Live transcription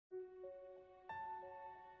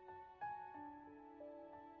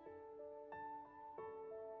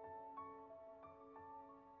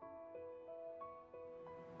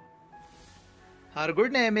Her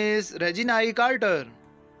good name is Reginae Carter.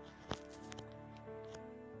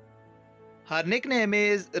 Her nickname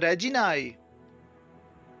is Reginae.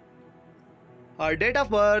 Her date of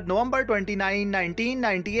birth November 29,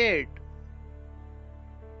 1998.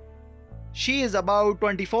 She is about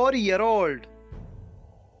 24-year-old.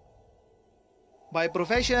 By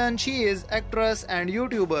profession, she is actress and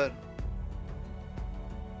YouTuber.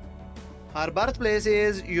 Her birthplace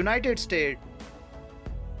is United States.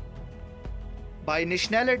 By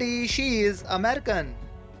nationality, she is American.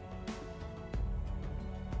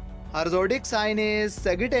 Her zodiac sign is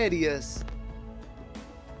Sagittarius.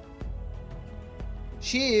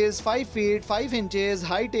 She is 5 feet 5 inches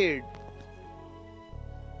heighted.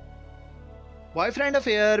 Boyfriend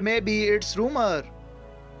affair may be its rumor.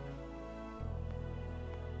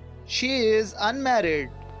 She is unmarried.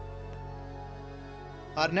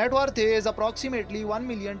 Her net worth is approximately 1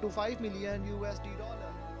 million to 5 million USD dollar.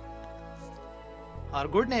 Her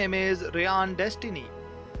good name is Ryan Destiny.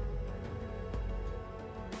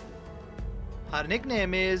 Her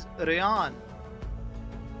nickname is Ryan.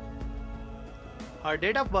 Her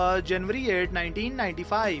date of birth January 8,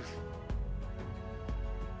 1995.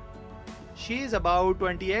 She is about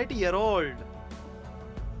 28-year-old.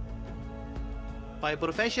 By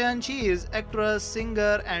profession, she is actress,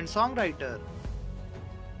 singer and songwriter.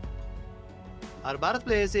 Her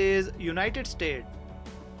birthplace is United States.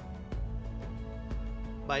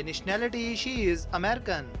 By nationality, she is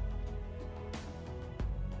American.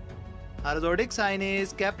 Her zodiac sign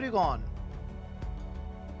is Capricorn.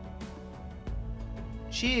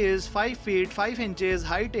 She is 5 feet 5 inches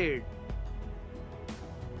heighted.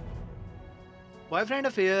 Boyfriend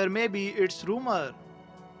affair may be its rumor.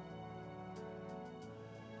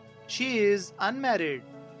 She is unmarried.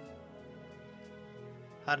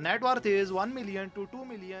 Her net worth is 1 million to 2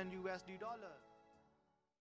 million USD dollar.